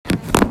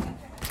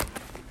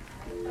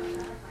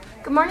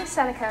Good morning,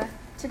 Seneca.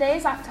 Today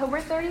is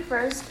October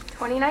 31st,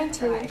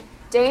 2019,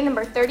 day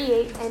number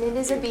 38, and it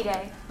is a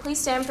B-Day. Please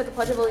stand for the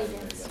Pledge of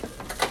Allegiance.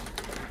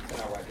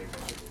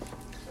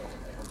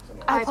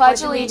 I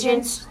pledge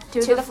allegiance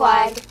to the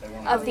flag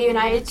of the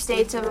United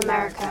States of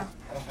America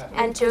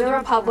and to the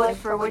republic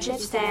for which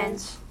it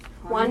stands,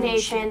 one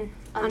nation,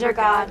 under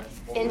God,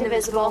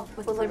 indivisible,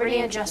 with liberty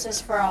and justice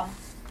for all.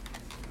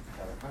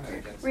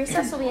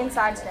 Recess will be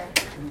inside today.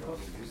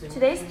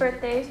 Today's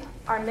birthdays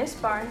are Miss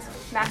Barnes,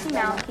 Matthew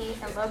Malachy,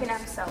 and Logan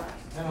Apicella.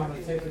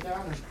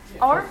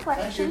 All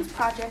reflections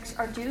projects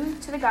are due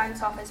to the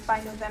guidance office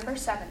by November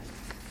 7th.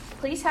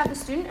 Please have the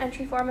student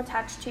entry form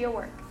attached to your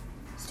work.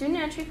 Student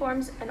entry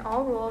forms and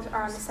all rules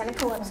are on the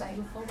Seneca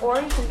website, or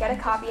you can get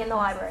a copy in the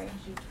library.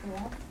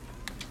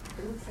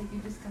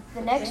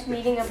 The next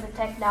meeting of the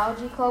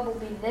Technology Club will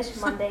be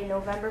this Monday,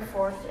 November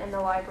 4th, in the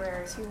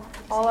library.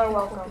 All are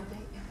welcome.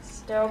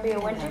 There will be a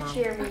winter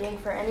cheer meeting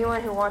for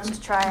anyone who wants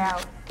to try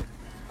out.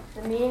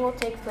 The meeting will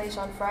take place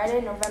on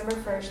Friday, November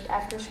 1st,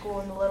 after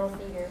school in the Little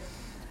Theater.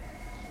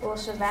 Will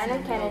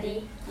Savannah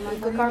Kennedy,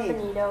 Luca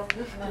Carpenito,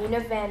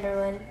 Nina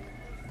Vanderlyn,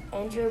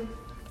 Andrew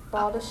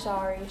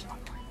Baldassari,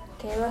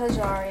 Kayla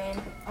Hazarian,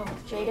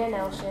 Jada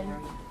Nelson,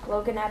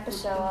 Logan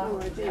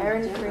Apicella,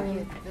 Aaron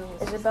Green,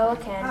 Isabella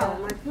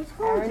Campbell,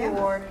 Aaron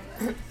Ward,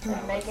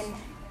 and Megan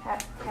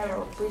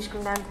Harold. Please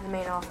come down to the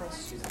main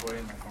office.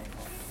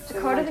 The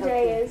quote of the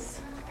day is,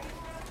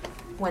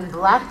 "When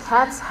black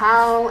cats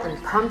howl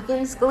and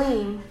pumpkins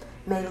gleam,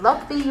 may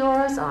luck be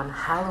yours on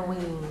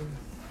Halloween."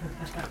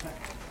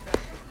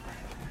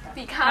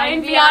 Be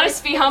kind, be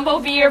honest, be humble,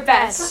 be your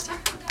best.